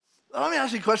let me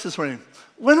ask you a question this morning.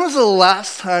 When was the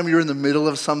last time you were in the middle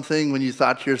of something when you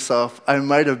thought to yourself, I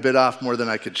might have bit off more than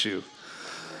I could chew?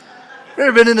 You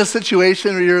ever been in a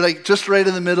situation where you're like just right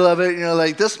in the middle of it and you're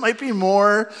like, this might be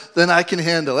more than I can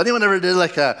handle? Anyone ever did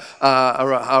like a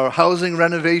housing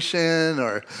renovation,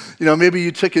 or maybe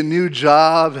you took a new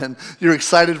job and you're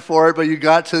excited for it, but you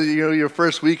got to your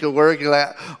first week of work, you're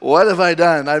like, what have I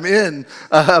done? I'm in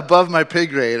above my pay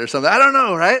grade or something. I don't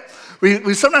know, right?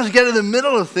 We sometimes get in the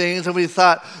middle of things and we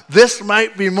thought, this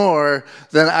might be more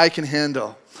than I can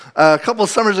handle. A couple of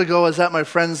summers ago, I was at my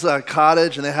friend's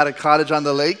cottage, and they had a cottage on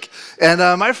the lake. And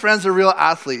my friend's a real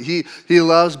athlete. He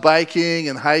loves biking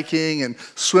and hiking and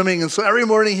swimming. And so every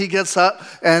morning he gets up,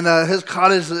 and his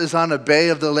cottage is on a bay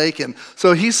of the lake. And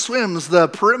so he swims the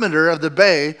perimeter of the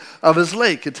bay of his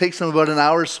lake. It takes him about an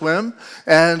hour swim,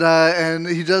 and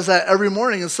he does that every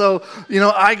morning. And so,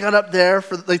 I got up there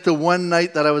for like the one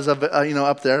night that I was up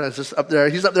there. I was just up there.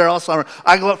 He's up there all summer.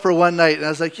 I go up for one night, and I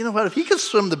was like, you know what? If he could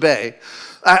swim the bay,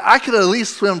 I could at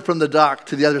least swim from the dock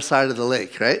to the other side of the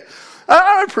lake, right?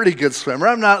 I'm a pretty good swimmer.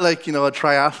 I'm not like, a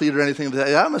triathlete or anything. But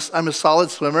yeah, I'm a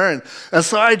solid swimmer. And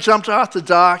so I jumped off the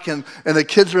dock, and the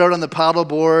kids are out on the paddle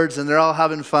boards, and they're all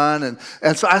having fun.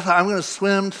 And so I thought, I'm going to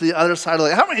swim to the other side of the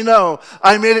lake. How many know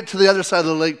I made it to the other side of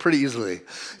the lake pretty easily?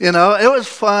 It was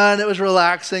fun. It was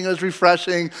relaxing. It was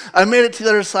refreshing. I made it to the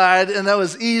other side, and that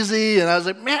was easy. And I was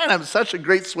like, man, I'm such a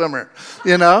great swimmer,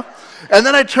 And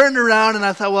then I turned around, and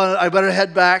I thought, well, I better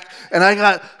head back. And I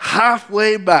got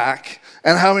halfway back.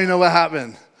 And how many know what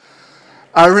happened?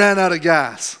 I ran out of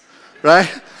gas, right?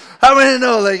 How many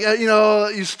know,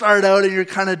 you start out and you're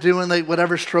kind of doing like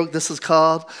whatever stroke this is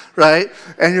called, right?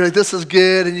 And you're like, this is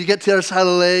good. And you get to the other side of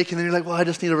the lake, and then you're like, well, I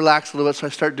just need to relax a little bit. So I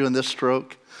start doing this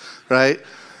stroke, right?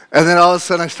 And then all of a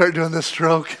sudden I start doing this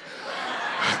stroke.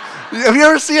 Have you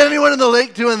ever seen anyone in the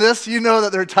lake doing this? You know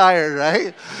that they're tired,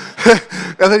 right?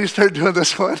 And then you start doing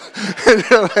this one. And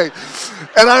you're like,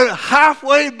 and I'm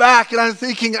halfway back, and I'm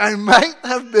thinking I might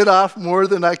have bit off more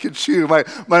than I could chew.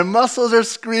 My muscles are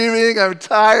screaming. I'm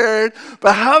tired.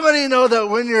 But how many know that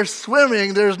when you're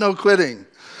swimming, there's no quitting?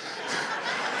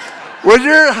 When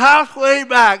you're halfway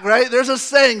back, right? There's a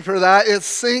saying for that. It's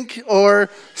sink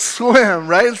or swim,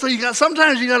 right? And so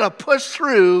sometimes you got to push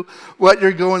through what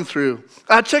you're going through.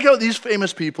 Check out these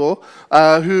famous people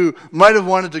who might have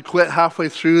wanted to quit halfway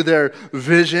through their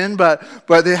vision, but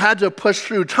they had to push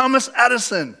through. Thomas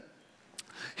Edison.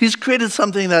 He's created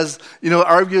something that's,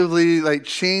 arguably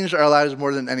changed our lives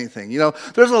more than anything.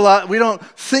 There's a lot, we don't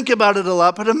think about it a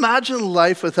lot, but imagine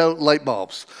life without light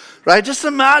bulbs, right? Just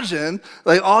imagine,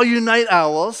 all you night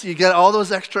owls, you get all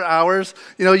those extra hours,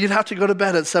 you'd have to go to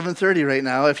bed at 7:30 right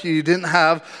now if you didn't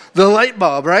have the light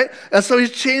bulb, right? And so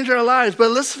he's changed our lives. But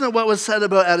listen to what was said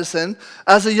about Edison.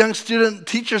 As a young student,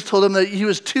 teachers told him that he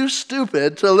was too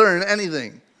stupid to learn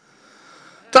anything.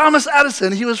 Thomas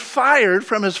Edison, he was fired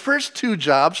from his first 2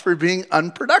 jobs for being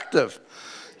unproductive.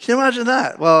 Can you imagine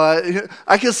that? Well,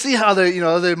 I can see how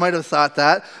they might have thought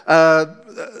that.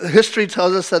 History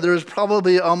tells us that there was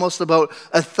probably almost about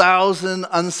 1,000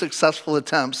 unsuccessful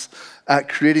attempts at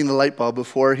creating the light bulb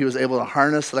before he was able to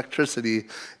harness electricity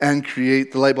and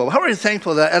create the light bulb. How are you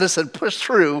thankful that Edison pushed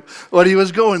through what he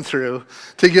was going through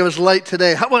to give us light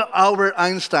today? How about Albert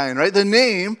Einstein, right? The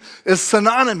name is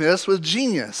synonymous with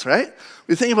genius, right?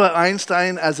 We think about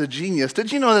Einstein as a genius.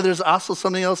 Did you know that there's also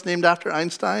something else named after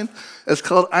Einstein? It's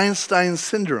called Einstein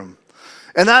syndrome.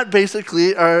 And that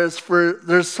basically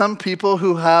there's some people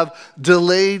who have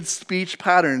delayed speech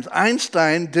patterns.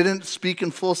 Einstein didn't speak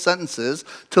in full sentences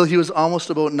till he was almost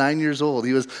about 9 years old.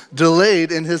 He was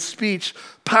delayed in his speech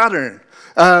pattern.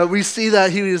 We see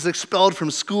that he was expelled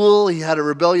from school. He had a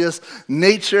rebellious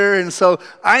nature. And so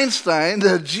Einstein,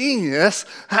 the genius,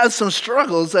 had some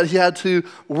struggles that he had to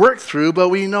work through. But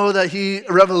we know that he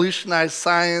revolutionized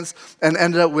science and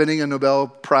ended up winning a Nobel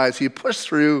Prize. He pushed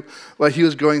through what he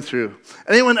was going through.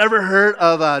 Anyone ever heard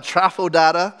of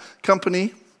Trafo-Data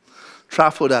Company?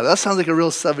 Trafo-Data. That sounds like a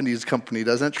real 70s company,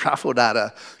 doesn't it?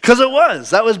 Trafo-Data. Because it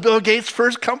was. That was Bill Gates'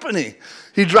 first company.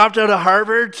 He dropped out of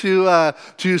Harvard to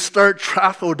start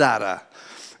Trafo-Data.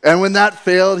 And when that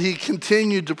failed, he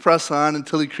continued to press on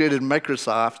until he created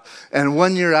Microsoft. And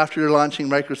 1 year after launching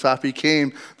Microsoft, he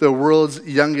became the world's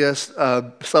youngest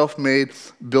self-made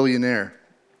billionaire.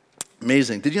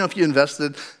 Amazing. Did you know if you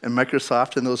invested in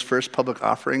Microsoft in those first public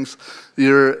offerings,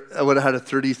 you would have had a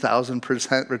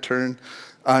 30,000% return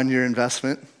on your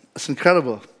investment? That's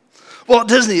incredible. Walt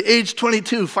Disney, age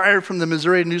 22, fired from the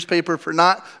Missouri newspaper for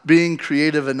not being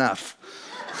creative enough.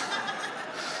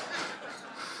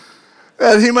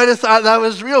 And he might have thought that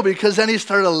was real because then he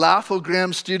started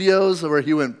Laugh-O-Gram Studios where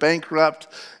he went bankrupt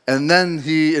And then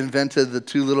he invented the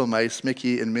two little mice,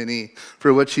 Mickey and Minnie,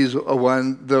 for which he's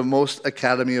won the most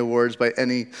Academy Awards by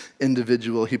any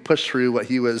individual. He pushed through what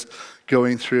he was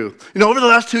going through. Over the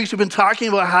last 2 weeks, we've been talking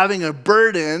about having a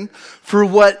burden for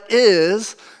what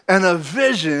is and a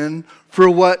vision for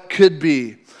what could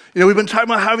be. We've been talking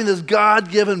about having this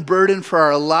God-given burden for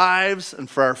our lives and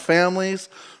for our families,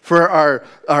 for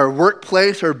our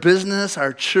workplace, our business,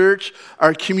 our church,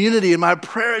 our community. And my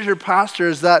prayer as your pastor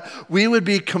is that we would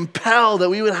be compelled, that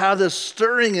we would have this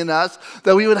stirring in us,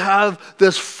 that we would have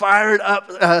this fired up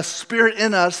spirit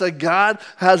in us, that God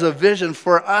has a vision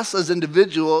for us as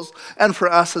individuals and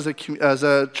for us as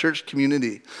a church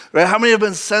community. Right? How many have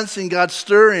been sensing God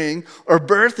stirring or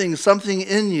birthing something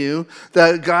in you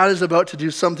that God is about to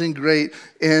do something great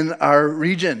in our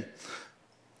region?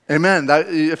 Amen.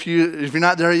 If you're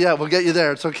not there yet, we'll get you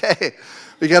there. It's okay.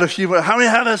 We got a few more. How many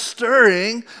have a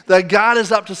stirring that God is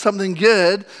up to something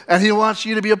good and he wants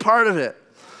you to be a part of it?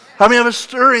 How many have a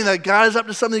stirring that God is up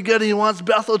to something good and he wants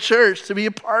Bethel Church to be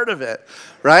a part of it?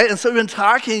 Right? And so we've been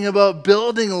talking about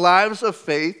building lives of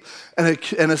faith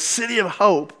and a city of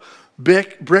hope,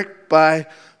 brick by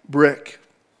brick.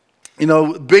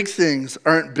 Big things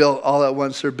aren't built all at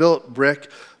once. They're built brick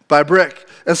by brick.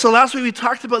 And so last week we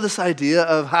talked about this idea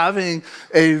of having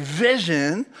a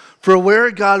vision for where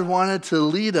God wanted to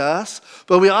lead us,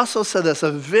 but we also said this,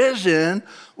 a vision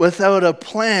without a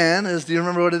plan is, do you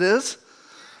remember what it is?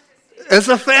 It's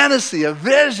a fantasy. A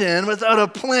vision without a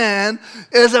plan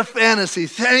is a fantasy.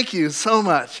 Thank you so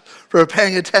much for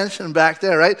paying attention back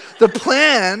there, right? The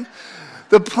plan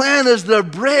is the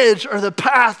bridge or the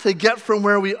path to get from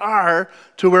where we are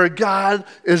to where God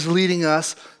is leading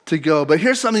us to go. But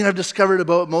here's something I've discovered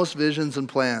about most visions and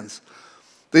plans.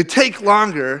 They take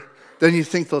longer than you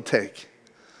think they'll take,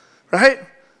 right?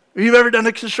 If you've ever done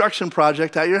a construction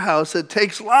project at your house, it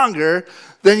takes longer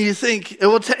than you think it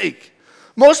will take.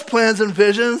 Most plans and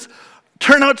visions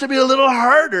turn out to be a little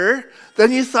harder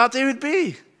than you thought they would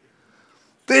be.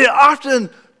 They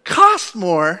often cost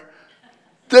more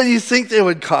than you think they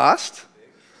would cost.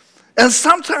 And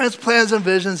sometimes plans and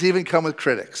visions even come with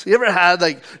critics. You ever had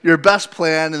your best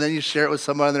plan and then you share it with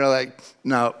someone and they're like,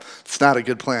 no, it's not a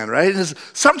good plan, right? And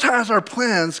sometimes our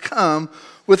plans come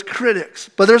with critics.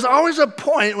 But there's always a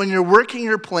point when you're working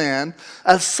your plan,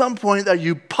 at some point that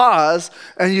you pause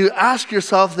and you ask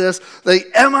yourself this,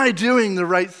 am I doing the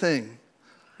right thing,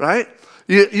 right?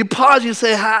 You pause, you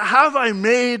say, have I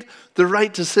made the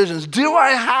right decisions? Do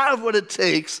I have what it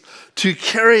takes to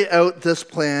carry out this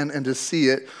plan and to see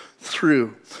it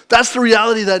through? That's the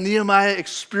reality that Nehemiah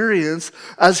experienced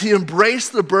as he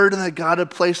embraced the burden that God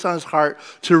had placed on his heart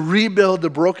to rebuild the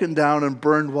broken down and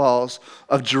burned walls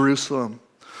of Jerusalem.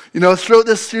 Throughout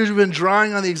this series, we've been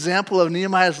drawing on the example of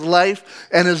Nehemiah's life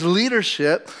and his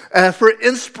leadership for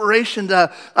inspiration to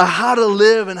how to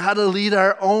live and how to lead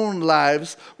our own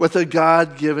lives with a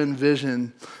God-given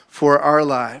vision for our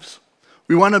lives.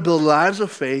 We want to build lives of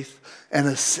faith and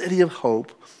a city of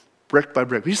hope, brick by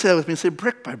brick. Will you say that with me? Say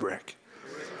brick by brick.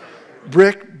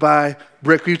 Brick by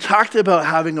brick. We've talked about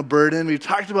having a burden. We've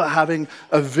talked about having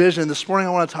a vision. This morning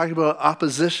I want to talk about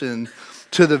opposition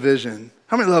to the vision.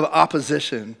 How many love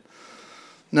opposition?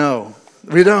 No,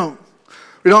 we don't.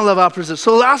 We don't love opposition.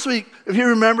 So last week, if you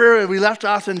remember, we left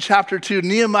off in chapter 2.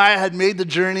 Nehemiah had made the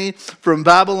journey from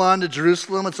Babylon to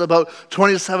Jerusalem. It's about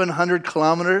 2,700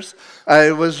 kilometers.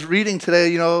 I was reading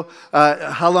today,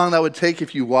 how long that would take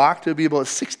if you walked. It would be about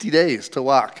 60 days to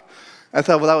walk. I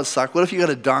thought, well, that would suck. What if you got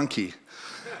a donkey?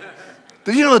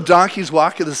 Did you know donkeys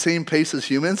walk at the same pace as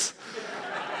humans?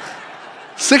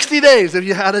 60 days if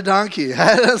you had a donkey.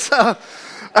 So,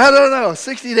 I don't know,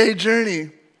 60-day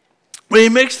journey. When he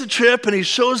makes the trip and he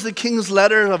shows the king's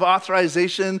letter of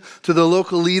authorization to the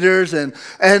local leaders and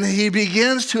he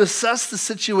begins to assess the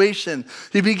situation.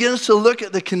 He begins to look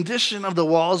at the condition of the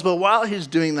walls, but while he's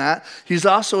doing that, he's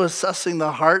also assessing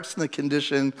the hearts and the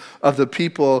condition of the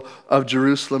people of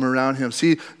Jerusalem around him.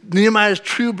 See, Nehemiah's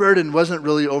true burden wasn't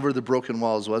really over the broken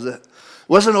walls, was it? It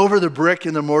wasn't over the brick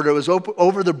and the mortar. It was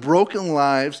over the broken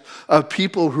lives of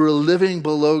people who are living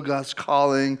below God's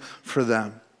calling for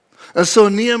them. And so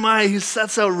Nehemiah, he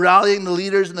sets out rallying the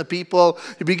leaders and the people.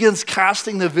 He begins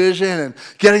casting the vision and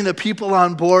getting the people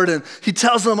on board. And he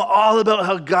tells them all about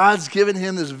how God's given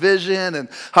him this vision and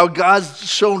how God's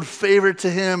shown favor to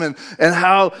him and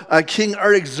how King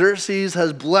Artaxerxes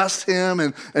has blessed him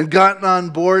and gotten on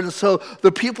board. And so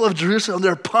the people of Jerusalem,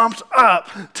 they're pumped up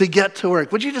to get to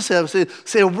work. Would you just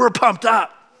say we're pumped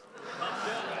up?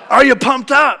 Are you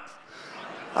pumped up?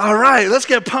 All right, let's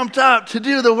get pumped up to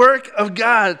do the work of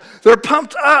God. They're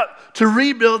pumped up to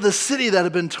rebuild the city that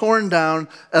had been torn down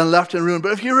and left in ruin.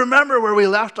 But if you remember where we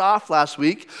left off last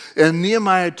week, in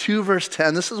Nehemiah 2, verse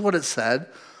 10, this is what it said.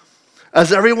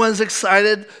 As everyone's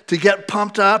excited to get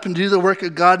pumped up and do the work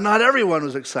of God, not everyone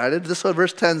was excited. This is what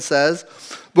verse 10 says.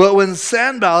 But when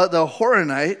Sanballat the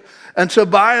Horonite and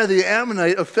Tobiah the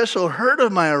Ammonite official heard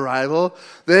of my arrival,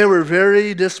 they were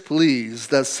very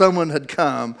displeased that someone had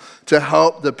come to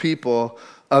help the people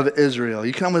of Israel.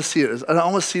 You can almost see it. It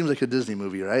almost seems like a Disney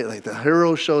movie, right? Like the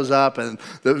hero shows up and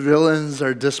the villains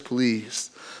are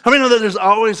displeased. How many know that there's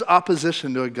always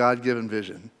opposition to a God-given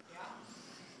vision?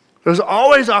 There's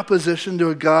always opposition to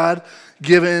a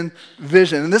God-given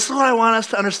vision. And this is what I want us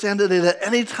to understand today, that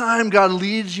anytime God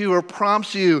leads you or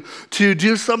prompts you to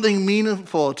do something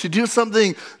meaningful, to do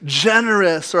something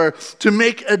generous, or to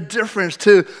make a difference,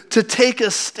 to take a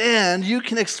stand, you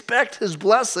can expect his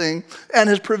blessing and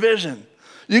his provision.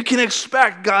 You can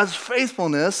expect God's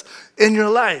faithfulness in your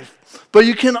life. But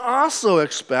you can also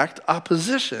expect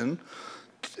opposition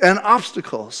and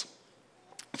obstacles.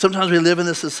 Sometimes we live in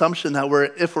this assumption that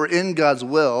if we're in God's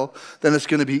will, then it's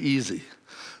going to be easy,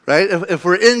 right? If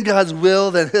we're in God's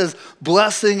will, then his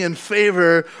blessing and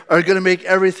favor are going to make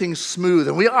everything smooth.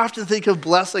 And we often think of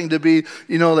blessing to be,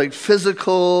 like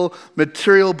physical,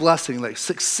 material blessing, like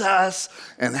success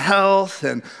and health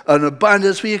and an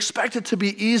abundance. We expect it to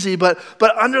be easy, but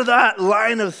under that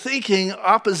line of thinking,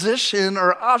 opposition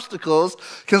or obstacles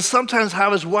can sometimes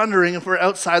have us wondering if we're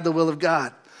outside the will of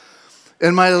God.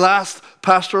 In my last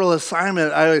pastoral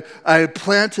assignment, I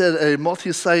planted a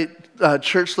multi-site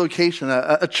church location,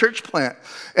 a church plant.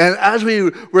 And as we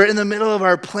were in the middle of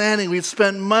our planning, we'd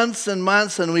spent months and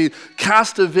months, and we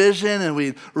cast a vision, and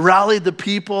we rallied the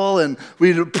people, and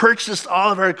we purchased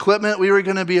all of our equipment. We were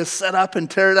going to be a set up and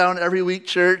tear down every week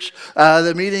church.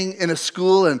 The meeting in a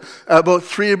school, and about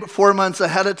 3-4 months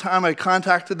ahead of time, I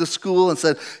contacted the school and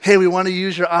said, hey, we want to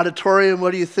use your auditorium.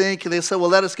 What do you think? And they said, well,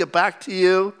 let us get back to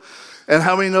you. And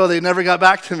how many know they never got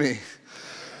back to me?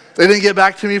 They didn't get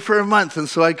back to me for a month, and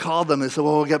so I called them. They said,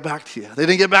 well, we'll get back to you. They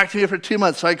didn't get back to me for 2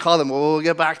 months, so I called them. Well, we'll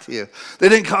get back to you. They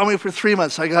didn't call me for 3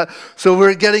 months. So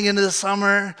we're getting into the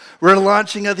summer. We're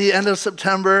launching at the end of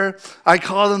September. I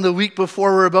called them the week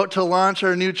before we're about to launch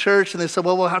our new church, and they said,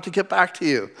 well, we'll have to get back to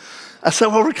you. I said,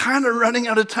 well, we're kind of running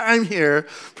out of time here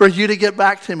for you to get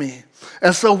back to me.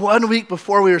 And so 1 week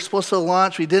before we were supposed to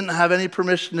launch, we didn't have any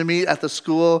permission to meet at the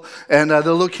school. And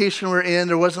the location we're in,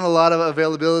 there wasn't a lot of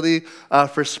availability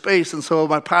for space. And so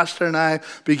my pastor and I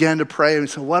began to pray. And we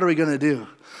said, what are we going to do? And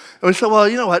we said, well,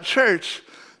 you know what? Church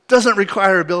doesn't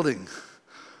require a building.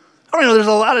 There's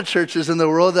a lot of churches in the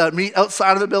world that meet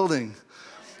outside of a building.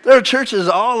 There are churches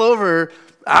all over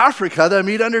Africa that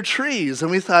meet under trees.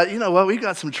 And we thought, you know what? We've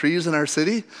got some trees in our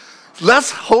city.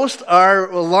 Let's host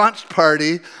our launch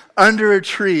party under a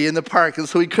tree in the park. And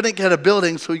so we couldn't get a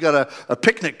building, so we got a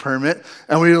picnic permit,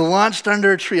 and we launched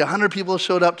under a tree. 100 people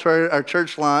showed up to our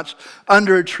church launch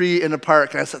under a tree in the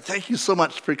park. And I said, thank you so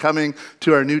much for coming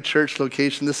to our new church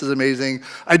location. This is amazing.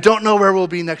 I don't know where we'll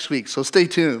be next week, so stay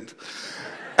tuned.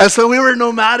 And so we were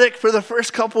nomadic for the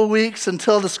first couple of weeks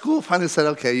until the school finally said,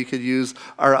 okay, you could use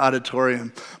our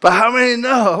auditorium. But how many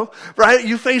know, right?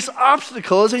 You face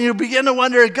obstacles and you begin to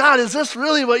wonder, God, is this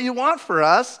really what you want for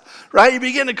us? Right? You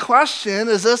begin to question,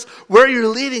 is this where you're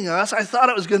leading us? I thought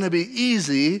it was going to be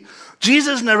easy.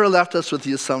 Jesus never left us with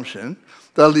the assumption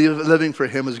that living for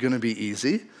him is going to be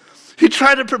easy. He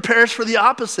tried to prepare us for the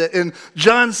opposite. In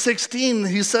John 16,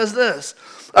 he says this,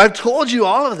 I've told you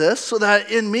all of this so that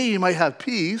in me you might have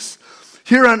peace.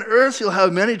 Here on earth you'll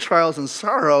have many trials and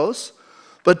sorrows,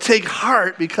 but take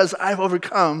heart because I've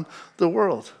overcome the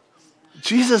world.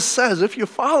 Jesus says, if you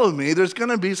follow me, there's going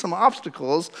to be some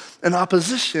obstacles and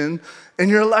opposition in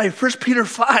your life. 1 Peter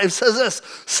 5 says this,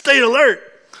 stay alert.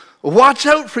 Watch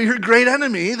out for your great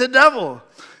enemy, the devil.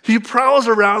 He prowls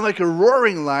around like a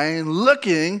roaring lion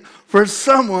looking for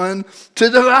someone to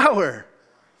devour.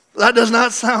 That does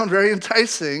not sound very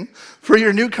enticing for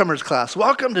your newcomers class.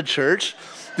 Welcome to church.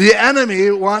 The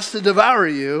enemy wants to devour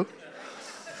you.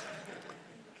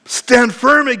 Stand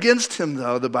firm against him,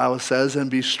 though, the Bible says,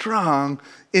 and be strong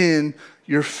in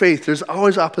your faith. There's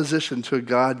always opposition to a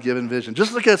God-given vision.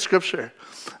 Just look at Scripture.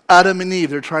 Adam and Eve,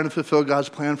 they're trying to fulfill God's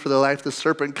plan for their life. The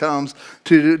serpent comes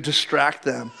to distract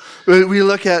them. We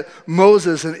look at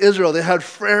Moses and Israel. They had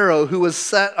Pharaoh who was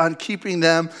set on keeping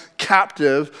them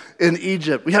captive in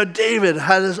Egypt. We have David,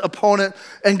 had his opponent,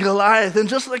 and Goliath. And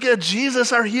just look at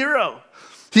Jesus, our hero.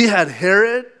 He had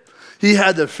Herod. He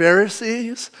had the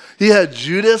Pharisees. He had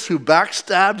Judas who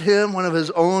backstabbed him, one of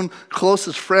his own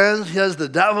closest friends. He has the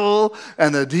devil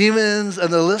and the demons,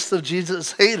 and the list of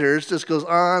Jesus' haters just goes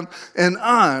on and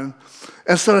on.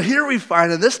 And so here we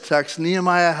find in this text,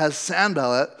 Nehemiah has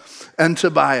Sanballat and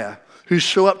Tobiah who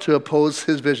show up to oppose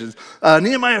his visions.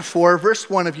 Nehemiah 4, verse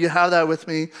 1, if you have that with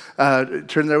me,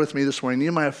 turn there with me this morning.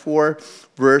 Nehemiah 4,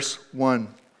 verse 1.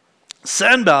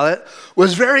 Sanballat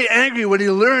was very angry when he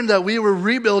learned that we were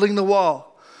rebuilding the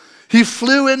wall. He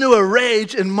flew into a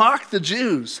rage and mocked the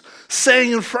Jews,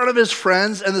 saying in front of his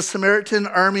friends and the Samaritan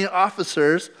army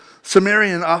officers,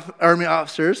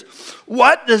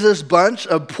 what does this bunch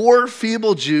of poor,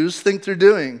 feeble Jews think they're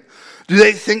doing? Do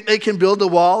they think they can build the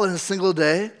wall in a single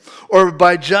day? Or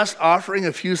by just offering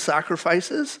a few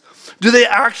sacrifices? Do they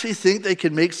actually think they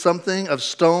can make something of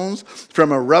stones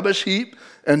from a rubbish heap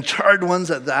and charred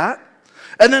ones at that?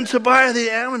 And then Tobiah the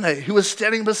Ammonite, who was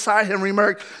standing beside him,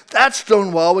 remarked, that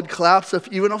stone wall would collapse if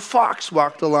even a fox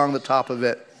walked along the top of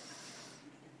it.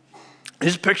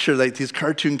 Just picture like these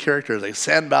cartoon characters like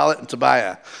Sanballat and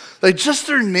Tobiah. Like just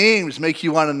their names make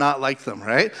you want to not like them,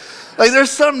 right? Like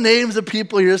there's some names of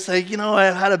people you're just like,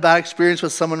 I've had a bad experience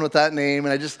with someone with that name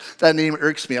and that name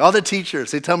irks me. All the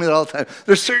teachers, they tell me that all the time.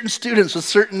 There's certain students with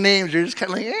certain names, you're just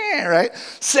kind of like, right?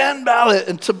 Sanballat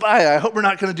and Tobiah. I hope we're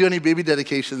not going to do any baby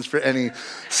dedications for any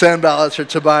Sanballats or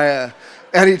Tobiah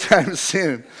anytime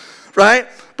soon, right?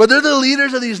 But they're the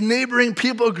leaders of these neighboring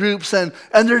people groups, and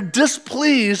they're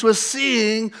displeased with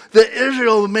seeing that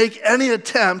Israel would make any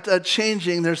attempt at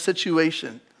changing their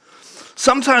situation.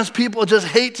 Sometimes people just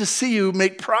hate to see you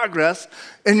make progress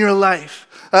in your life.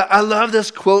 I love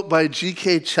this quote by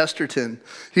G.K. Chesterton.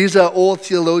 He's an old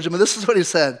theologian, but this is what he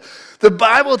said. The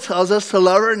Bible tells us to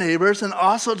love our neighbors and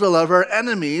also to love our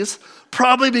enemies,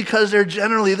 probably because they're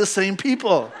generally the same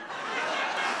people.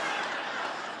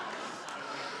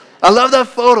 I love that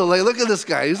photo. Like, look at this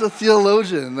guy. He's a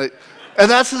theologian. And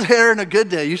that's his hair in a good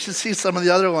day. You should see some of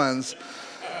the other ones.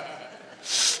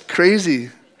 Crazy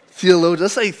theologian.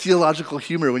 That's like theological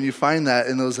humor when you find that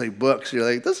in those books.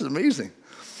 You're like, this is amazing.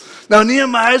 Now,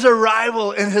 Nehemiah's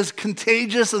arrival and his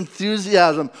contagious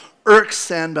enthusiasm irks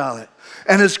Sanballat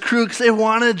and his crew because they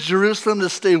wanted Jerusalem to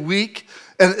stay weak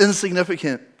and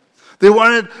insignificant. They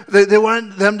wanted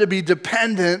them to be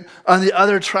dependent on the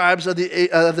other tribes of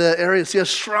the area. See, a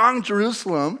strong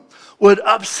Jerusalem would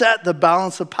upset the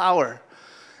balance of power.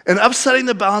 And upsetting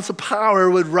the balance of power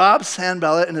would rob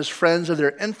Sanballat and his friends of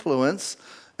their influence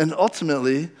and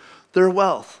ultimately their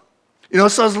wealth.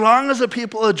 So as long as the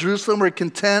people of Jerusalem were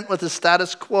content with the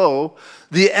status quo,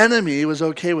 the enemy was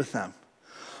okay with them.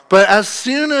 But as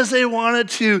soon as they wanted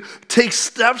to take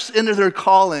steps into their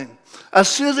calling, as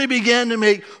soon as they began to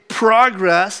make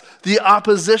progress, the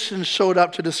opposition showed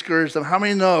up to discourage them. How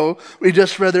many know we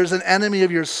just read there's an enemy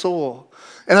of your soul?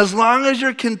 And as long as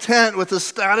you're content with the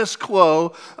status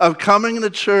quo of coming to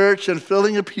church and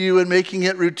filling a pew and making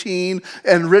it routine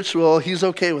and ritual, he's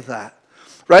okay with that.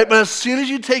 Right? But as soon as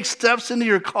you take steps into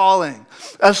your calling,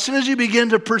 as soon as you begin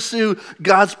to pursue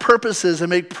God's purposes and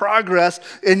make progress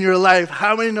in your life,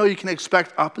 how many know you can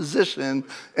expect opposition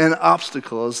and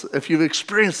obstacles? If you've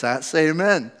experienced that, say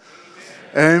amen.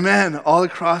 Amen. All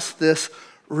across this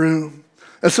room.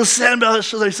 And so Sanballat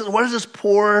shows up, he says, what does this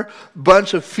poor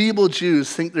bunch of feeble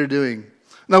Jews think they're doing?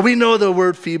 Now, we know the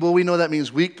word feeble, we know that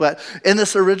means weak, but in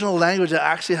this original language, it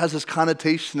actually has this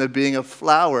connotation of being a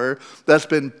flower that's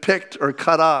been picked or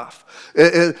cut off.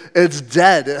 It's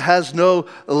dead. It has no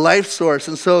life source.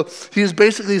 And so he's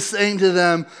basically saying to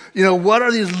them, what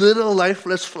are these little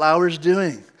lifeless flowers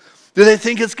doing? Do they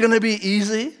think it's going to be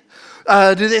easy?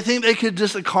 Do they think they could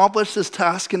just accomplish this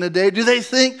task in a day? Do they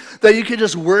think that you could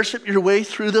just worship your way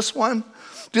through this one?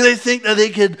 Do they think that they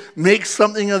could make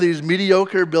something of these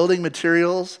mediocre building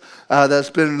materials that's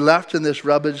been left in this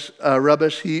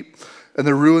rubbish heap and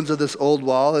the ruins of this old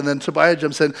wall? And then Tobiah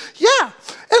jumps in, yeah, and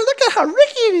look at how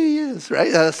rickety he is,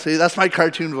 right? That's my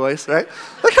cartoon voice, right?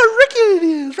 Look how rickety it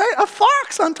is, right? A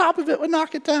fox on top of it would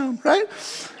knock it down, right?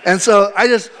 And so I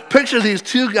just picture these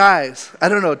two guys. I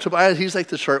don't know, Tobiah, he's like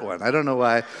the short one. I don't know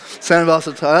why.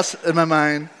 Sanballat, that's in my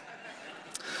mind.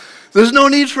 There's no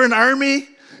need for an army.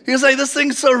 He was like, this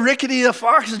thing's so rickety, a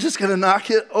fox is just going to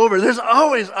knock it over. There's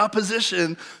always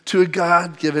opposition to a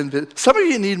God-given vision. Some of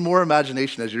you need more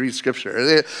imagination as you read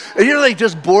Scripture. And you're like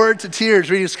just bored to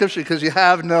tears reading Scripture because you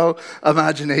have no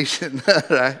imagination.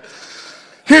 Right?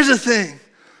 Here's the thing.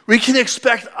 We can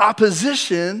expect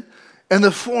opposition in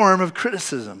the form of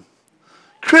criticism.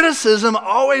 Criticism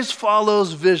always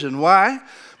follows vision. Why?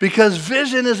 Because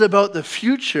vision is about the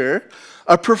future,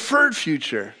 a preferred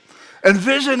future. And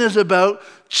vision is about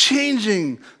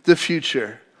changing the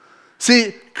future.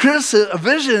 See, a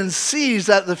vision sees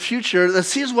that the future, it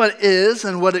sees what is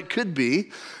and what it could be.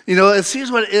 It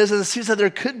sees what it is and it sees that there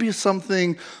could be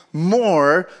something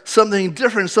more, something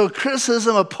different. So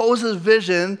criticism opposes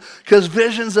vision because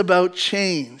vision's about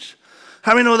change.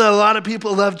 How many know that a lot of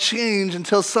people love change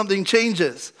until something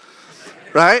changes,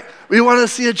 right? We want to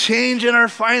see a change in our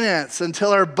finance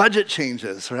until our budget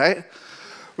changes, right?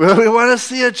 We want to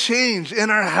see a change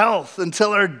in our health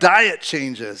until our diet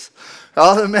changes.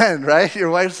 All the men, right? Your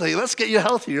wife's like, let's get you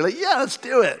healthy. You're like, yeah, let's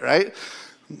do it, right?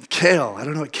 Kale, I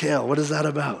don't know what kale, what is that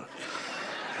about,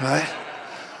 right?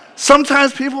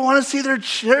 Sometimes people want to see their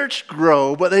church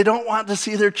grow, but they don't want to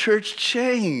see their church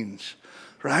change,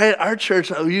 right? Our church,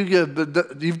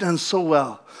 you've done so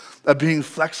well at being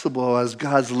flexible as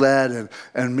God's led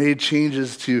and made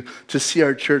changes to see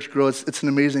our church grow. It's an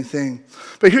amazing thing.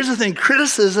 But here's the thing,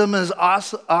 criticism is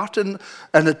often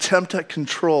an attempt at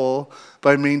control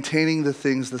by maintaining the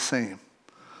things the same.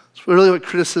 It's really what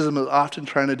criticism is often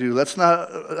trying to do. Let's not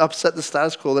upset the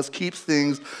status quo. Let's keep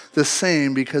things the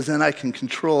same because then I can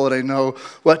control it. I know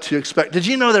what to expect. Did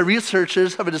you know that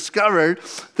researchers have discovered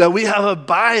that we have a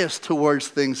bias towards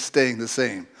things staying the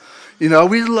same? We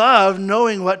love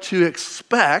knowing what to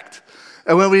expect.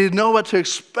 And when we know what to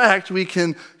expect, we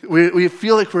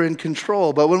feel like we're in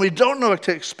control. But when we don't know what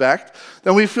to expect,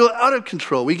 then we feel out of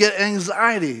control. We get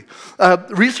anxiety.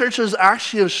 Researchers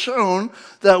actually have shown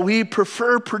that we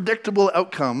prefer predictable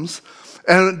outcomes.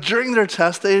 And during their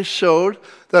test, they showed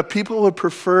that people would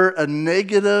prefer a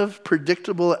negative,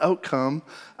 predictable outcome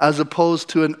as opposed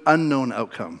to an unknown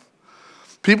outcome.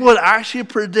 People would actually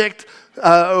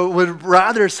would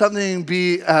rather something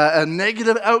be a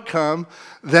negative outcome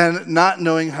than not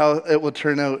knowing how it will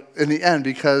turn out in the end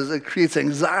because it creates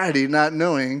anxiety not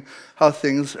knowing how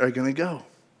things are going to go.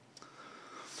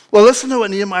 Well, listen to what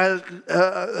Nehemiah,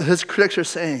 his critics are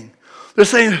saying. They're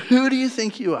saying, who do you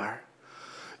think you are?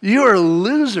 You are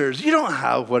losers. You don't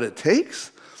have what it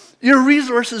takes. Your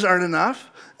resources aren't enough,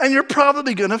 and you're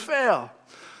probably going to fail.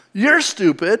 You're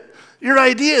stupid. Your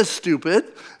idea is stupid.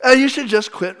 You should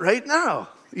just quit right now.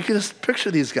 You can just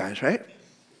picture these guys, right?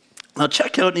 Now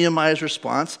check out Nehemiah's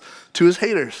response to his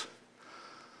haters.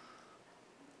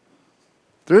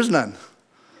 There's none.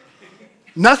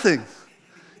 Nothing.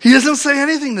 He doesn't say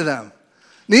anything to them.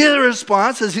 Nehemiah's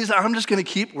response is I'm just going to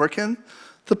keep working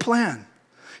the plan.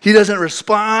 He doesn't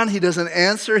respond. He doesn't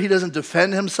answer. He doesn't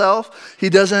defend himself. He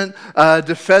doesn't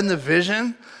defend the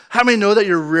vision. How many know that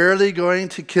you're rarely going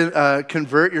to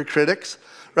convert your critics,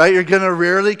 right? You're going to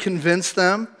rarely convince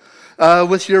them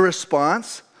with your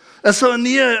response. And so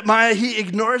Nehemiah, he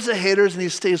ignores the haters and he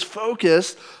stays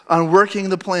focused on working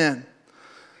the plan.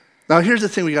 Now, here's the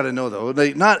thing we got to know, though.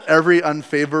 Not every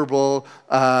unfavorable,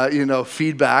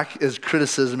 feedback is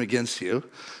criticism against you,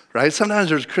 right? Sometimes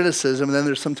there's criticism and then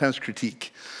there's sometimes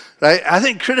critique. Right? I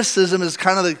think criticism is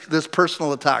kind of like this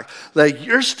personal attack. Like,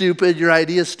 you're stupid, your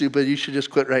idea is stupid, you should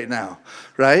just quit right now,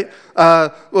 right?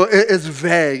 It's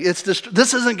vague.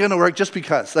 This isn't going to work just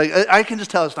because. Like, I can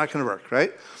just tell it's not going to work,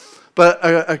 right? But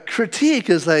a critique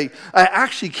is like, I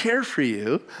actually care for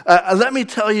you. Let me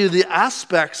tell you the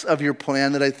aspects of your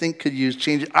plan that I think could use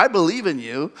change. I believe in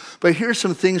you, but here's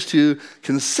some things to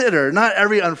consider. Not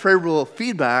every unfavorable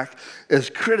feedback is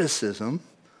criticism,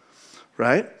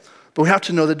 right? But we have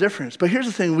to know the difference. But here's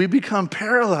the thing. We become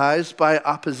paralyzed by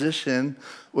opposition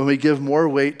when we give more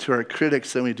weight to our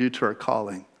critics than we do to our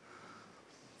calling.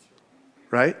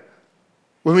 Right?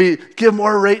 When we give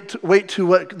more weight to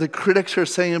what the critics are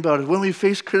saying about it. When we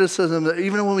face criticism,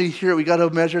 even when we hear it, we got to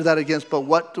measure that against, but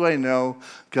what do I know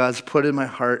God's put in my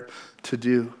heart to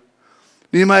do?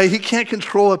 Nehemiah, he can't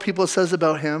control what people says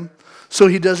about him, so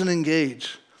he doesn't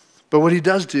engage. But what he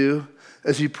does do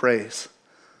is he prays.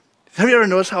 Have you ever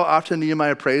noticed how often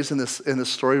Nehemiah prays in this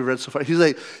story we read so far?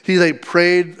 He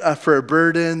prayed for a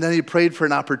burden, then he prayed for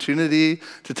an opportunity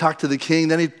to talk to the king,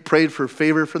 then he prayed for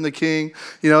favor from the king.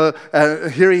 Here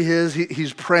he is.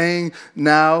 He's praying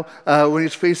now when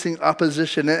he's facing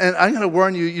opposition. And I'm going to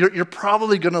warn you, you're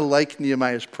probably going to like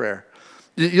Nehemiah's prayer.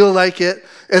 You'll like it.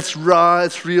 It's raw.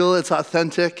 It's real. It's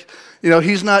authentic.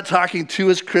 He's not talking to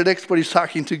his critics, but he's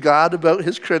talking to God about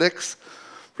his critics,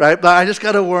 right? But I just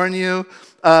got to warn you.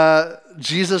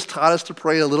 Jesus taught us to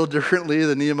pray a little differently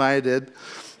than Nehemiah did.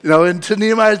 And to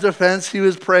Nehemiah's defense, he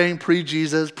was praying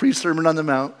pre-Jesus, pre-Sermon on the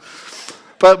Mount.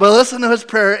 But listen to his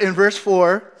prayer in verse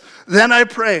 4. Then I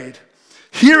prayed,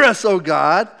 hear us, O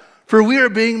God, for we are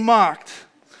being mocked.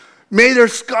 May their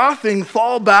scoffing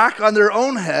fall back on their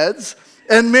own heads,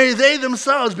 and may they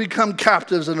themselves become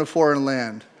captives in a foreign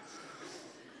land.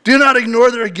 Do not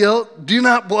ignore their guilt. Do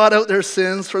not blot out their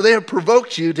sins, for they have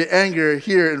provoked you to anger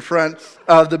here in front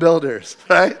of the builders,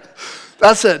 right?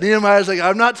 That's it. Nehemiah's like,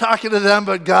 I'm not talking to them,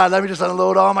 but God, let me just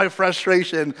unload all my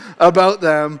frustration about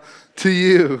them to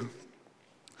you.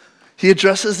 He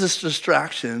addresses this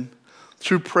distraction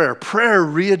through prayer. Prayer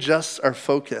readjusts our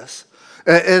focus,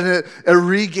 and it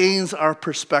regains our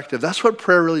perspective. That's what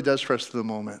prayer really does for us in the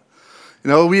moment. You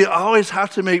know, we always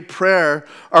have to make prayer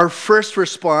our first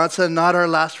response and not our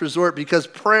last resort, because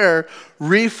prayer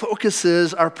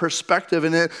refocuses our perspective,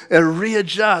 and it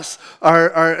readjusts,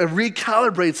 it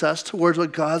recalibrates us towards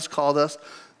what God's called us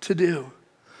to do,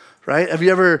 right? Have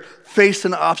you ever faced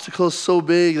an obstacle so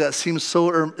big that seems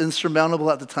so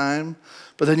insurmountable at the time,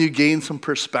 but then you gain some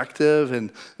perspective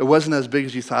and it wasn't as big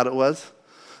as you thought it was?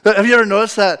 Have you ever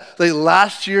noticed that like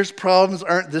last year's problems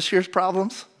aren't this year's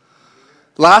problems?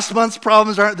 Last month's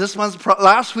problems aren't this month's problems.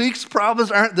 Last week's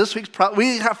problems aren't this week's problems.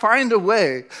 We find a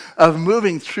way of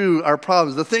moving through our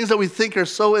problems. The things that we think are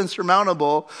so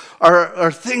insurmountable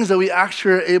are things that we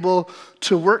actually are able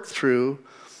to work through.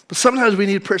 But sometimes we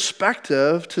need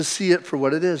perspective to see it for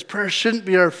what it is. Prayer shouldn't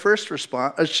be our first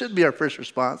response. It should be our first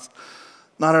response,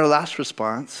 not our last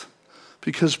response,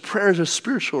 because prayer is a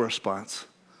spiritual response.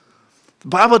 The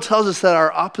Bible tells us that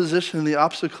our opposition and the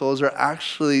obstacles are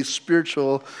actually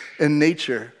spiritual in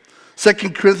nature.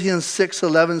 2 Corinthians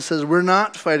 6:11 says, we're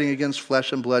not fighting against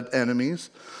flesh and blood enemies,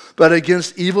 but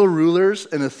against evil rulers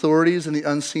and authorities in the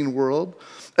unseen world,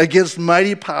 against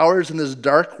mighty powers in this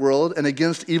dark world, and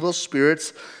against evil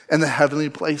spirits in the heavenly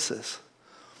places.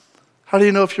 How do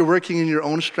you know if you're working in your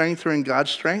own strength or in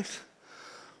God's strength?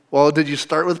 Well, did you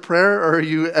start with prayer, or are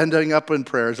you ending up in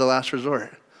prayer as a last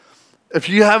resort? If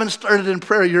you haven't started in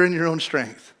prayer, you're in your own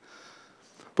strength.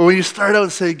 But when you start out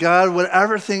and say, God,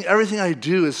 everything I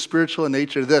do is spiritual in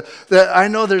nature. That I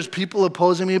know there's people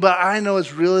opposing me, but I know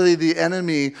it's really the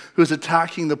enemy who's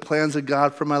attacking the plans of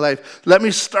God for my life. Let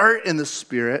me start in the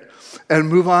spirit and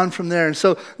move on from there. And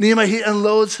so Nehemiah, he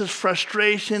unloads his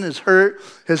frustration, his hurt,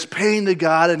 his pain to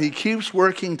God, and he keeps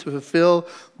working to fulfill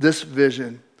this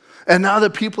vision. And now the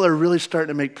people are really starting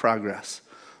to make progress.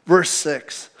 Verse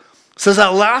 6. Says, at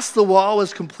last the wall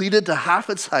was completed to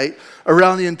half its height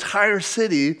around the entire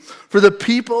city, for the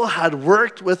people had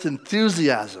worked with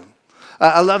enthusiasm.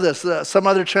 I love this. Some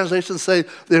other translations say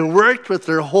they worked with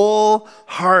their whole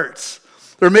hearts.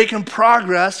 They're making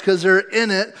progress because they're in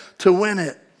it to win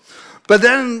it. But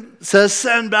then it says,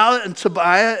 Sanballat and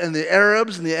Tobiah and the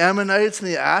Arabs and the Ammonites and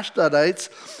the Ashdodites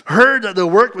heard that the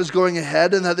work was going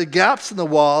ahead and that the gaps in the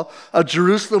wall of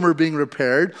Jerusalem were being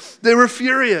repaired. They were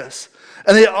furious.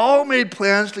 And they all made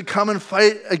plans to come and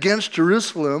fight against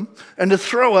Jerusalem and to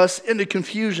throw us into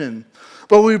confusion.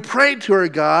 But we prayed to our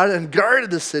God and guarded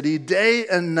the city day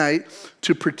and night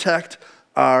to protect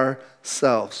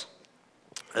ourselves.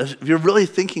 If you're really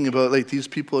thinking about like these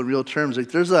people in real terms, like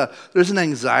there's an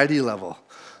anxiety level.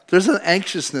 There's an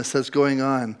anxiousness that's going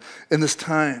on in this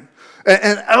time.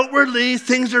 And outwardly,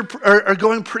 things are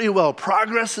going pretty well.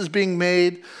 Progress is being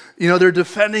made. You know, they're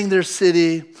defending their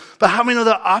city. But how many know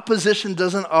that opposition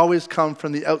doesn't always come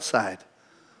from the outside?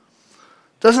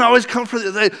 Doesn't always come from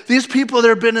these people.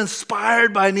 They've been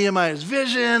inspired by Nehemiah's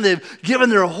vision. They've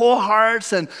given their whole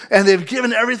hearts and they've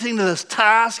given everything to this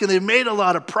task, and they've made a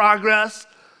lot of progress.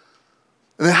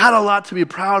 And they had a lot to be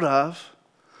proud of.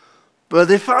 But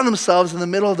they found themselves in the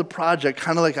middle of the project,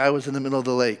 kind of like I was in the middle of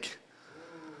the lake.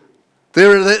 They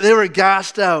were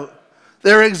gassed out.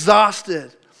 They're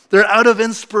exhausted. They're out of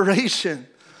inspiration.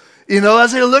 You know,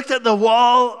 as they looked at the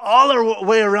wall all the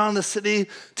way around the city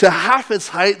to half its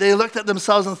height, they looked at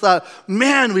themselves and thought,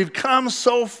 man, we've come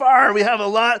so far. We have a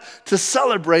lot to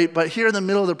celebrate, but here in the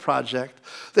middle of the project,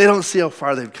 they don't see how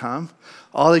far they've come.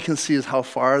 All they can see is how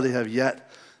far they have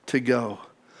yet to go.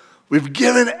 We've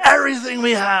given everything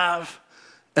we have,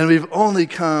 and we've only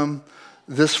come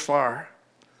this far.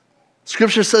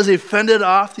 Scripture says they fended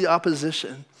off the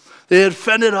opposition. They had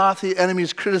fended off the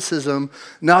enemy's criticism.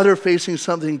 Now they're facing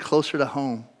something closer to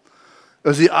home. It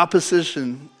was the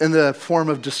opposition in the form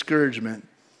of discouragement.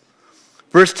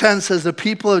 Verse 10 says, the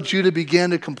people of Judah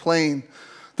began to complain.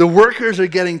 The workers are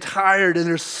getting tired, and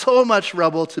there's so much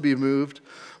rubble to be moved.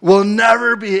 We'll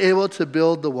never be able to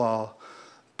build the wall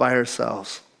by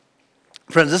ourselves.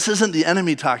 Friends, this isn't the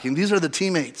enemy talking. These are the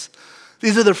teammates.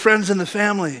 These are the friends and the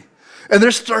family. And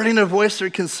they're starting to voice their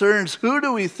concerns. Who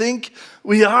do we think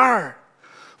we are?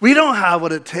 We don't have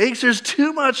what it takes. There's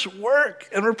too much work,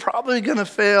 and we're probably going to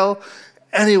fail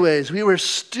anyways. We were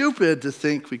stupid to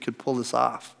think we could pull this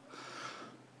off.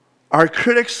 Our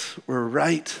critics were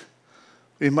right.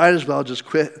 We might as well just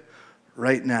quit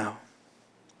right now.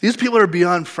 These people are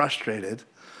beyond frustrated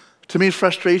To me,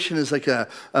 frustration is like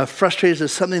frustration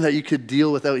is something that you could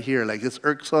deal with out here. Like it's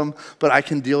irksome, but I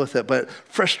can deal with it. But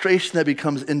frustration that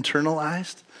becomes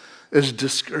internalized is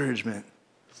discouragement.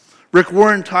 Rick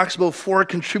Warren talks about 4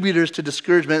 contributors to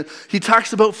discouragement. He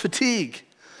talks about fatigue.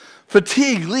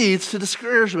 Fatigue leads to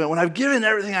discouragement. When I've given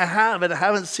everything I have and I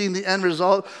haven't seen the end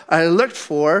result I looked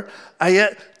for, I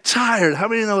get tired. How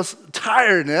many know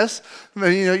tiredness?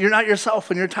 You're not yourself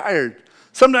when you're tired.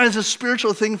 Sometimes a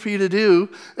spiritual thing for you to do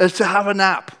is to have a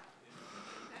nap.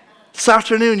 This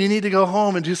afternoon, you need to go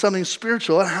home and do something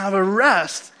spiritual and have a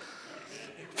rest.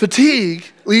 Fatigue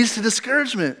leads to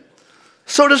discouragement.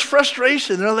 So does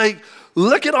frustration. They're like,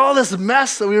 look at all this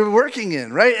mess that we were working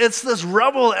in, right? It's this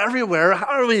rubble everywhere.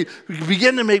 How do we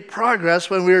begin to make progress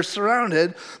when we are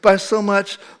surrounded by so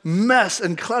much mess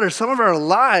and clutter? Some of our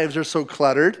lives are so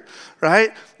cluttered,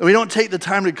 right? We don't take the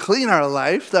time to clean our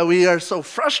life, that we are so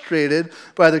frustrated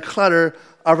by the clutter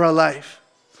of our life.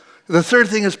 The third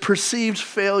thing is perceived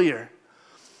failure.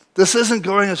 This isn't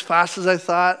going as fast as I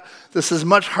thought. This is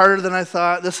much harder than I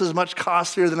thought. This is much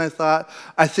costlier than I thought.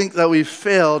 I think that we've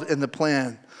failed in the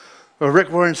plan. Well,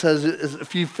 Rick Warren says,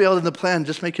 if you failed in the plan,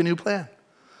 just make a new plan.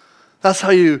 That's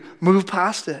how you move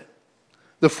past it.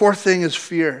 The fourth thing is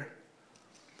fear.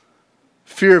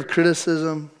 Fear of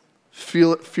criticism,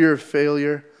 fear of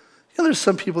failure. There's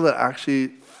some people that actually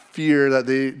fear that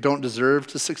they don't deserve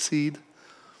to succeed,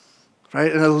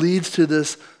 right? And it leads to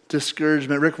this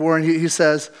discouragement. Rick Warren, he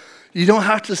says, you don't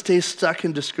have to stay stuck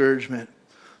in discouragement,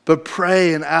 but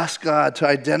pray and ask God to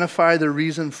identify the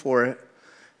reason for it,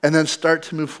 and then start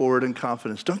to move forward in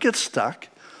confidence. Don't get stuck.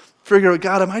 Figure out,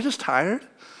 God, am I just tired?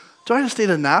 Do I just need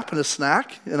a nap and a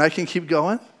snack and I can keep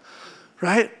going?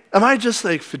 Right? Am I just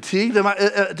like fatigued?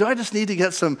 Do I just need to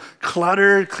get some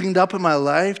clutter cleaned up in my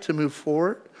life to move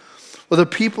forward? Well, the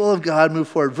people of God move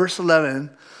forward. Verse 11,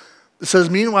 it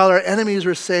says, meanwhile, our enemies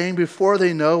were saying before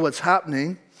they know what's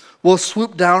happening, we'll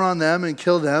swoop down on them and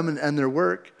kill them and end their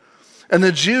work. And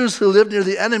the Jews who lived near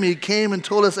the enemy came and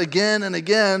told us again and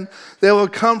again, they will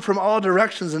come from all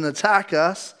directions and attack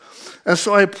us. And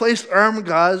so I placed armed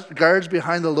guards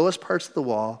behind the lowest parts of the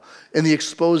wall in the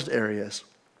exposed areas.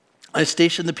 I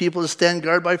stationed the people to stand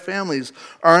guard by families,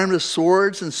 armed with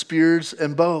swords and spears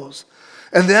and bows.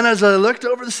 And then as I looked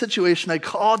over the situation, I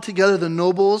called together the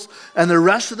nobles and the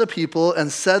rest of the people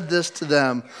and said this to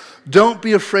them, don't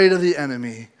be afraid of the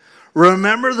enemy.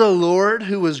 Remember the Lord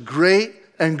who was great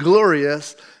and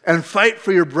glorious, and fight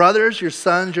for your brothers, your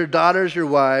sons, your daughters, your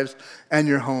wives, and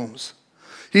your homes.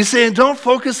 He's saying, don't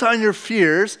focus on your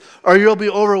fears or you'll be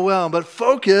overwhelmed, but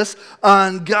focus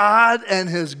on God and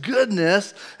his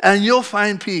goodness, and you'll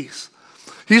find peace.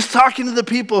 He's talking to the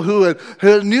people who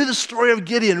knew the story of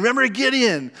Gideon. Remember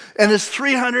Gideon and his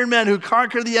 300 men who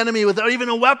conquered the enemy without even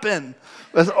a weapon.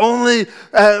 With only,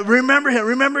 remember him.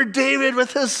 Remember David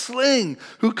with his sling,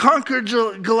 who conquered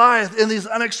Goliath in these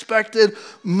unexpected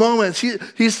moments.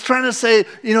 He's trying to say,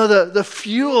 the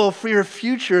fuel for your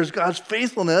future is God's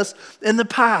faithfulness in the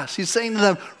past. He's saying to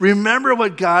them, remember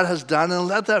what God has done and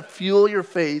let that fuel your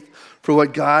faith for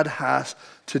what God has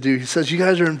to do. He says, you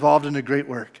guys are involved in a great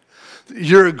work.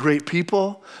 You're a great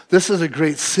people. This is a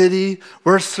great city.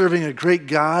 We're serving a great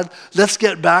God. Let's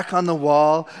get back on the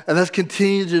wall and let's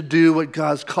continue to do what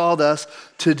God's called us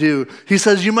to do. He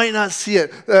says, you might not see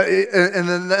it. In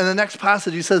the next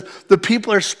passage, he says, the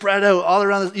people are spread out all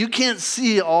around this. You can't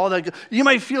see all that. You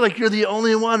might feel like you're the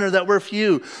only one or that we're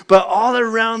few, but all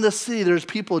around the city, there's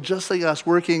people just like us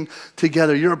working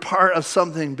together. You're a part of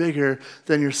something bigger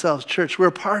than yourselves. Church, we're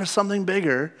a part of something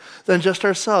bigger than just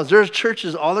ourselves. There's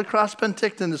churches all across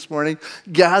Penticton this morning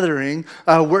gathering,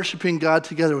 worshiping God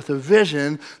together with a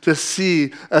vision to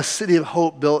see a city of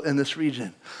hope built in this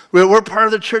region. We're part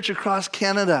of the church across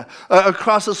Canada,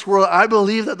 across this world. I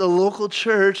believe that the local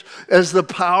church is the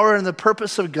power and the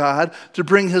purpose of God to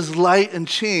bring his light and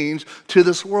change to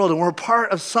this world. And we're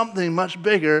part of something much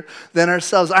bigger than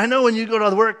ourselves. I know when you go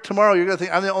to work tomorrow, you're going to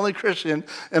think, I'm the only Christian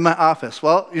in my office.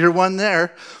 Well, you're one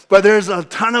there. But there's a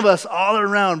ton of us all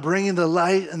around bringing the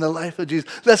light and the life of Jesus.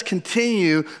 Let's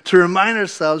continue to remind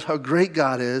ourselves how great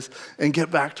God is and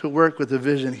get back to work with the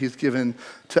vision he's given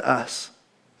to us.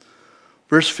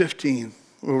 Verse 15,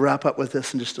 we'll wrap up with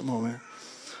this in just a moment.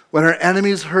 When our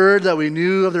enemies heard that we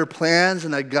knew of their plans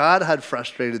and that God had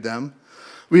frustrated them,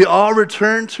 we all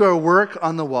returned to our work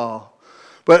on the wall.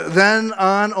 But then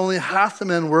on, only half the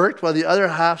men worked, while the other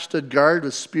half stood guard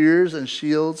with spears and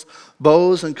shields,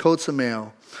 bows and coats of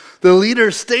mail. The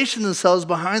leaders stationed themselves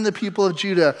behind the people of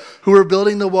Judah who were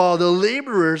building the wall. The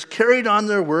laborers carried on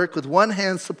their work with one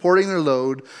hand supporting their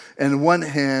load and one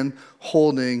hand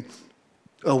holding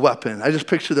a weapon. I just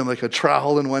picture them like a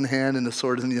trowel in one hand and a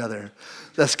sword in the other.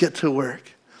 let's get to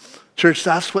work. Church,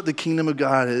 that's what the kingdom of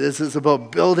God is. It's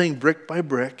about building brick by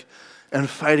brick and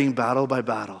fighting battle by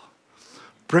battle.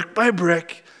 Brick by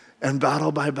brick and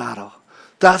battle by battle.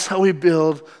 That's how we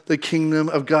build the kingdom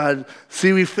of God.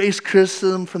 See, we face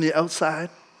criticism from the outside.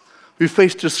 We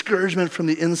face discouragement from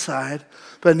the inside.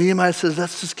 But Nehemiah says,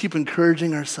 let's just keep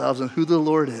encouraging ourselves on who the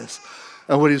Lord is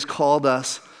and what he's called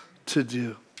us to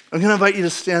do. I'm going to invite you to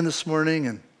stand this morning.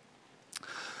 And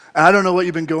I don't know what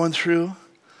you've been going through.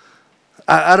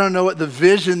 I don't know what the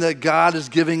vision that God is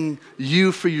giving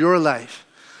you for your life.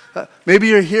 Maybe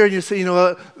you're here and you say, you know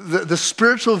what, the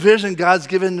spiritual vision God's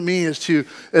given to me is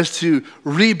to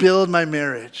rebuild my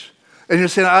marriage. And you're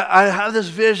saying, I have this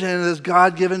vision, this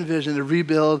God-given vision to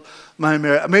rebuild my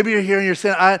marriage. Maybe you're here and you're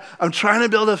saying, I'm trying to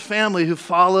build a family who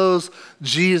follows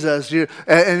Jesus.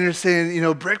 And you're saying, you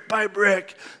know, brick by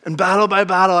brick and battle by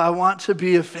battle, I want to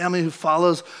be a family who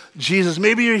follows Jesus.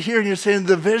 Maybe you're here and you're saying,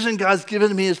 the vision God's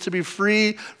given me is to be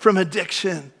free from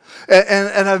addiction.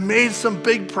 And I've made some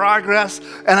big progress,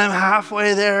 and I'm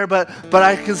halfway there, but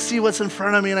I can see what's in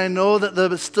front of me, and I know that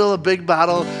there's still a big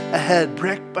battle ahead,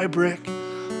 brick by brick,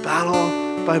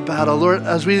 battle by battle. Lord,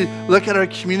 as we look at our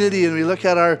community and we look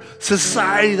at our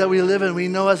society that we live in, we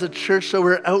know as a church that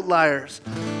we're outliers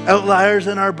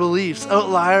in our beliefs,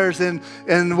 outliers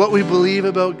in what we believe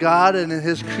about God and in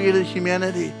his created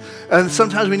humanity. And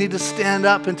sometimes we need to stand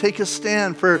up and take a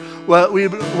stand for what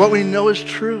we know is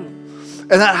true.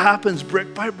 And that happens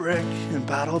brick by brick and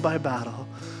battle by battle.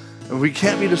 And we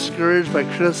can't be discouraged by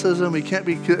criticism. We can't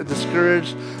be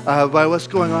discouraged by what's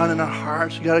going on in our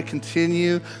hearts. We got to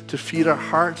continue to feed our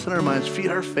hearts and our minds, feed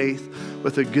our faith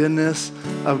with the goodness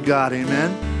of God.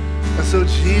 Amen? And so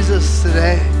Jesus,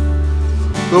 today,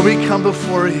 Lord, we come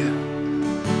before you.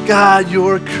 God,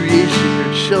 your creation,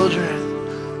 your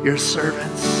children, your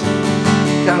servants.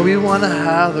 God, we want to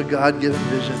have a God-given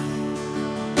vision,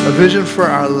 a vision for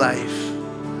our life.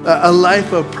 A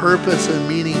life of purpose and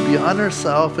meaning beyond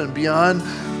ourselves and beyond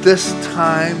this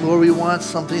time. Lord, we want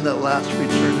something that lasts for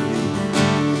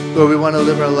eternity. Lord, we want to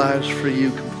live our lives for you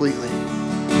completely.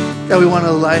 God, we want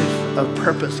a life of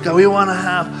purpose. God, we want to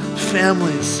have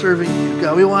families serving you.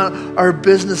 God, we want our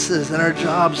businesses and our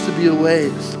jobs to be a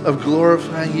way of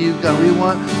glorifying you. God, we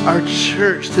want our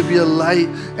church to be a light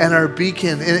and our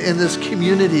beacon in this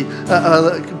community,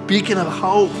 a beacon of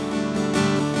hope,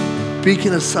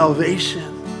 beacon of salvation.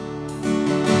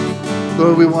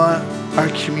 Lord, we want our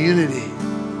community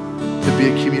to be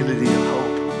a community of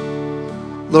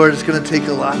hope. Lord, it's going to take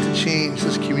a lot to change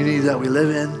this community that we live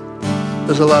in.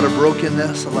 There's a lot of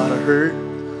brokenness, a lot of hurt,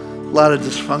 a lot of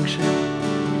dysfunction.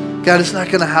 God, it's not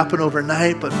going to happen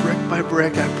overnight, but brick by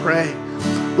brick, I pray,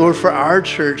 Lord, for our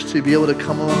church to be able to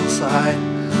come alongside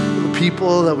the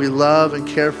people that we love and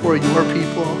care for, your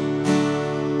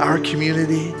people, our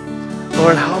community.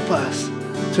 Lord, help us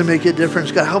to make a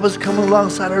difference. God, help us come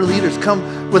alongside our leaders.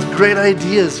 Come with great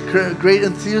ideas, great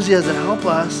enthusiasm. Help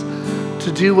us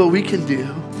to do what we can do.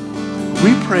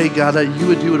 We pray, God, that you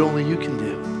would do what only you can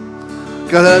do.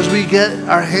 God, that as we get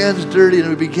our hands dirty and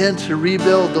we begin to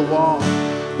rebuild the wall,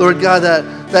 Lord God,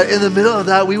 that in the middle of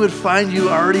that, we would find you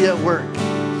already at work.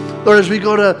 Lord, as we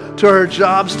go to our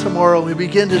jobs tomorrow, we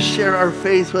begin to share our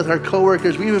faith with our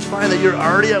coworkers, we would find that you're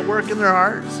already at work in their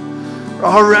hearts.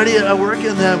 Already at work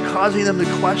in them, causing them to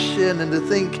question and to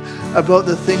think about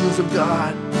the things of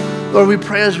God. Lord, we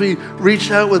pray as we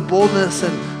reach out with boldness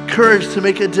and courage to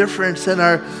make a difference in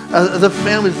the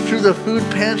families through the food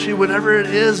pantry, whatever it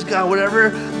is, God, whatever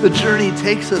the journey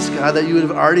takes us, God, that you would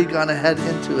have already gone ahead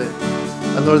into it.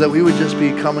 And Lord, that we would just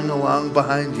be coming along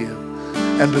behind you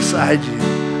and beside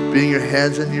you, being your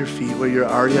hands and your feet where you're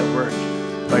already at work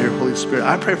by your Holy Spirit.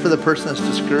 I pray for the person that's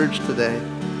discouraged today.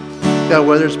 God,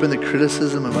 whether it's been the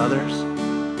criticism of others,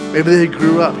 maybe they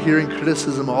grew up hearing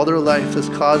criticism all their life that's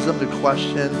caused them to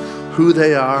question who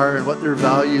they are and what their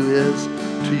value is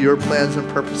to your plans and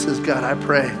purposes. God, I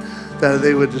pray that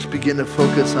they would just begin to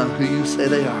focus on who you say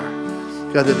they are.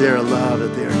 God, that they are loved,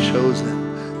 that they are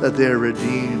chosen, that they are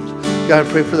redeemed. God,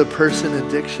 I pray for the person in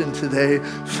addiction today,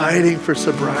 fighting for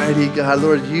sobriety. God,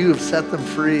 Lord, you have set them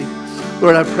free.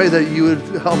 Lord, I pray that you would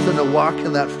help them to walk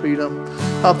in that freedom,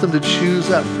 help them to choose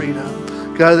that freedom.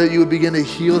 God, that you would begin to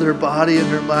heal their body and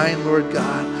their mind, Lord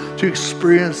God, to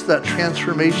experience that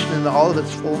transformation in all of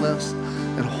its fullness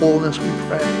and wholeness, we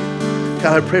pray.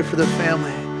 God, I pray for the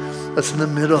family that's in the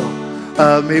middle.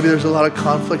 Maybe there's a lot of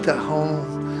conflict at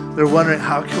home. They're wondering,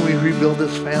 how can we rebuild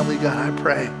this family? God, I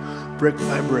pray, brick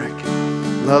by brick,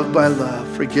 love by love,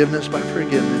 forgiveness by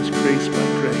forgiveness, grace by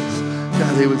grace.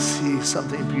 God, they would see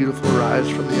something beautiful rise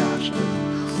from the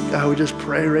ashes. God, we just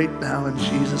pray right now in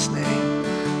Jesus' name.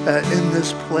 that in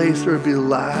this place there would be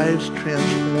lives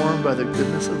transformed by the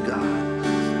goodness of God.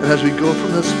 And as we go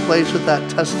from this place with that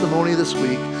testimony this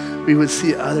week, we would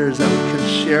see others that we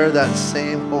can share that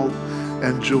same hope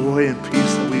and joy and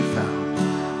peace that we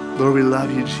found. Lord, we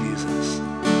love you, Jesus.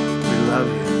 We love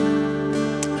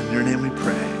you. In your name we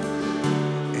pray.